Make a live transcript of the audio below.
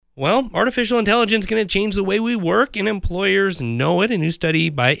Well, artificial intelligence is going to change the way we work, and employers know it. A new study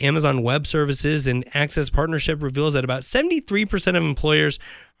by Amazon Web Services and Access Partnership reveals that about 73% of employers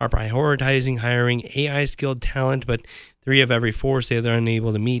are prioritizing hiring AI-skilled talent, but 3 of every 4 say they're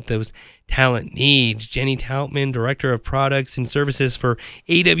unable to meet those talent needs. Jenni Troutman, Director of Products and Services for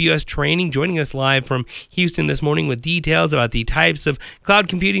AWS Training, joining us live from Houston this morning with details about the types of cloud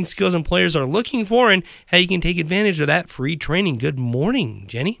computing skills employers are looking for and how you can take advantage of that free training. Good morning,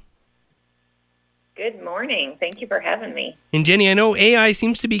 Jenni. Good morning. Thank you for having me. And Jenni, I know AI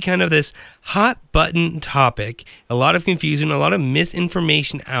seems to be kind of this hot button topic, a lot of confusion, a lot of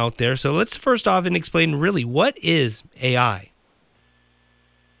misinformation out there. So let's first off and explain really what is AI?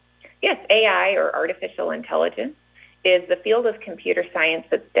 Yes, AI, or artificial intelligence, is the field of computer science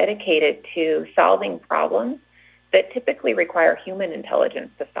that's dedicated to solving problems that typically require human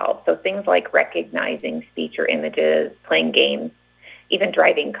intelligence to solve. So things like recognizing speech or images, playing games, even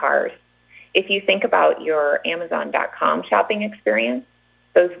driving cars. If you think about your Amazon.com shopping experience,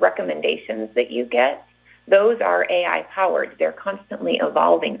 those recommendations that you get, those are AI-powered. They're constantly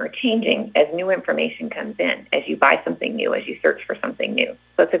evolving or changing as new information comes in, as you buy something new, as you search for something new.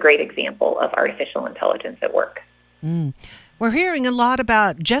 So it's a great example of artificial intelligence at work. We're hearing a lot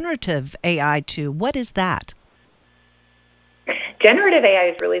about generative AI too. What is that? Generative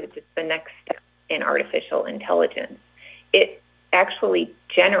AI is really just the next step in artificial intelligence. It actually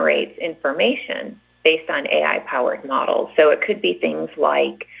generates information based on AI-powered models. So it could be things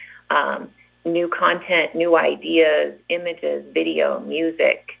like new content, new ideas, images, video,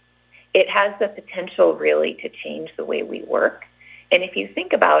 music. It has the potential really to change the way we work. And if you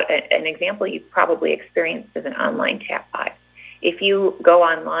think about an example you've probably experienced as an online chatbot, if you go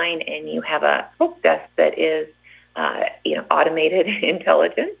online and you have a help desk that is automated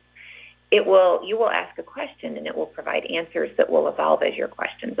intelligence, you will ask a question and it will provide answers that will evolve as your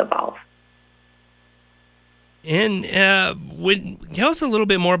questions evolve. And tell us a little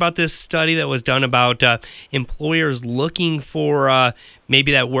bit more about this study that was done about employers looking for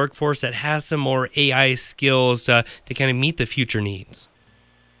maybe that workforce that has some more AI skills to kind of meet the future needs.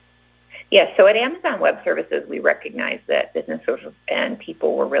 Yes, so at Amazon Web Services, we recognized that businesses and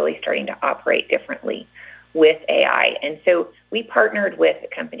people were really starting to operate differently with AI. And so we partnered with the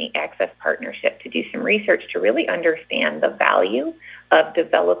company Access Partnership to do some research to really understand the value of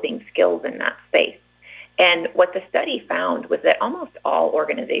developing skills in that space. And what the study found was that almost all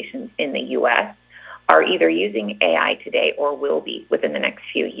organizations in the U.S. are either using AI today or will be within the next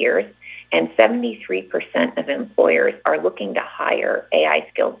few years. And 73% of employers are looking to hire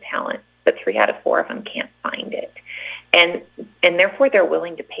AI-skilled talent, but 3 out of 4 of them can't find it. And therefore, they're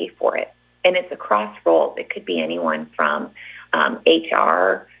willing to pay for it. And it's across roles. It could be anyone from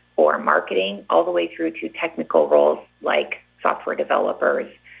HR or marketing all the way through to technical roles like software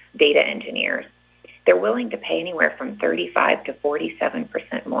developers, data engineers. They're willing to pay anywhere from 35 to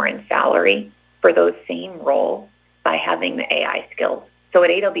 47% more in salary for those same roles by having the AI skills. So at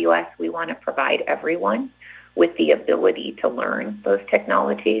AWS, we want to provide everyone with the ability to learn those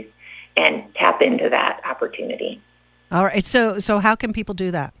technologies and tap into that opportunity. All right. So how can people do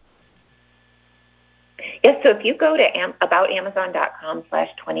that? Yes, so if you go to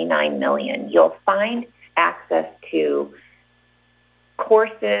aboutamazon.com/29million, you'll find access to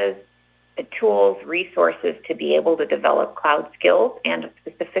courses, tools, resources to be able to develop cloud skills and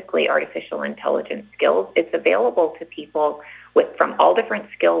specifically artificial intelligence skills. It's available to people from all different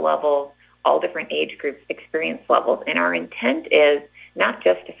skill levels, all different age groups, experience levels. And our intent is not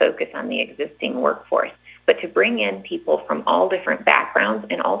just to focus on the existing workforce, but to bring in people from all different backgrounds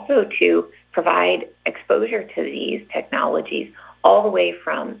and also to provide exposure to these technologies all the way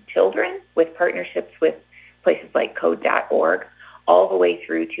from children with partnerships with places like code.org, all the way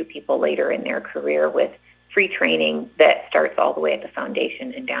through to people later in their career with free training that starts all the way at the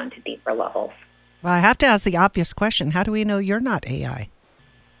foundation and down to deeper levels. Well, I have to ask the obvious question. How do we know you're not AI?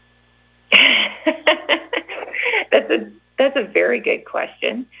 That's a very good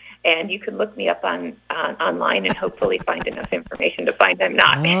question. And you can look me up online and hopefully find enough information to find I'm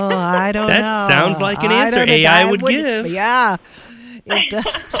not. Oh, I don't know. That sounds like an answer AI would give. Yeah, it does.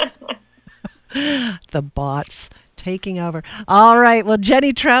 The bots taking over. All right. Well,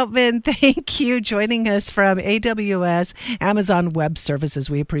 Jenni Troutman, thank you joining us from AWS, Amazon Web Services.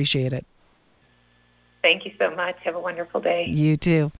 We appreciate it. Thank you so much. Have a wonderful day. You too.